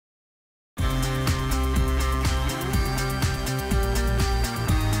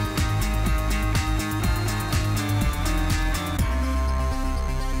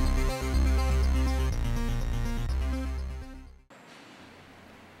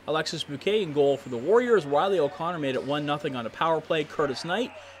Alexis Bouquet in goal for the Warriors. Riley O'Connor made it 1-0 on a power play. Curtis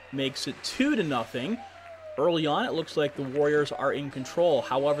Knight makes it 2-0. Early on, it looks like the Warriors are in control.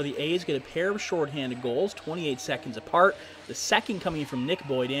 However, the A's get a pair of shorthanded goals, 28 seconds apart. The second coming from Nick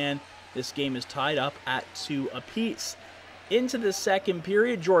Boydan. This game is tied up at 2 apiece. Into the second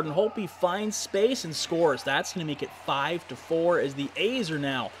period, Jordan Holtby finds space and scores. That's going to make it 5-4 as the A's are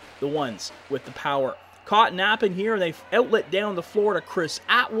now the ones with the power. Caught napping here, they outlet down the floor to Chris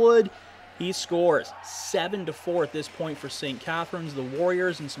Atwood. He scores 7-4 at this point for St. Catharines. The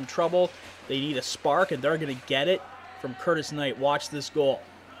Warriors in some trouble. They need a spark, and they're going to get it from Curtis Knight. Watch this goal.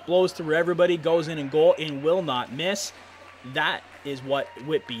 Blows through everybody, goes in and goal, and will not miss. That is what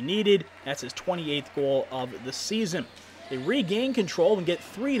Whitby needed. That's his 28th goal of the season. They regain control and get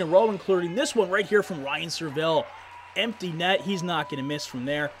 3 in a row, including this one right here from Ryan Serville. Empty net. He's not going to miss from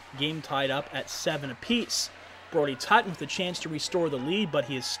there. Game tied up at 7 apiece. Brody Tutton with a chance to restore the lead, but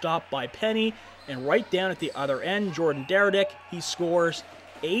he is stopped by Penny. And right down at the other end, Jordan Daradick, he scores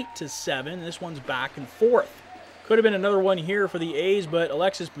 8-7. This one's back and forth. Could have been another one here for the A's, but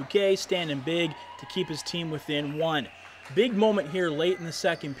Alexis Bouquet standing big to keep his team within 1. Big moment here late in the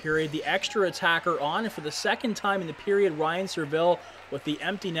second period. The extra attacker on, and for the second time in the period, Ryan Serville with the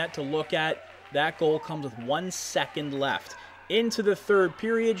empty net to look at. That goal comes with 1 second left. Into the third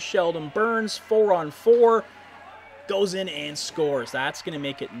period, Sheldon Burns, 4-on-4. Goes in and scores. That's going to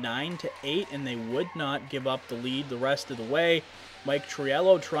make it 9-8, and they would not give up the lead the rest of the way. Mike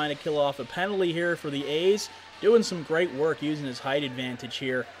Triello trying to kill off a penalty here for the A's. Doing some great work using his height advantage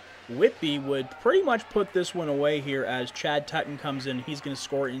here. Whitby would pretty much put this one away here as Chad Tutton comes in. He's going to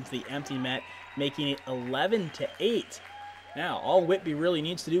score into the empty net, making it 11-8. Now, all Whitby really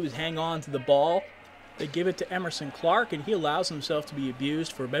needs to do is hang on to the ball. They give it to Emerson Clark, and he allows himself to be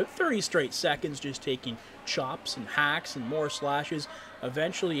abused for about 30 straight seconds, just taking chops and hacks and more slashes.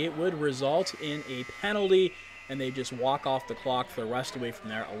 Eventually, it would result in a penalty, and they just walk off the clock for the rest away from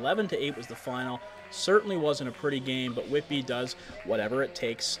there. 11-8 was the final. Certainly wasn't a pretty game, but Whitby does whatever it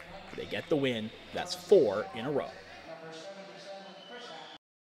takes. They get the win. That's 4 in a row.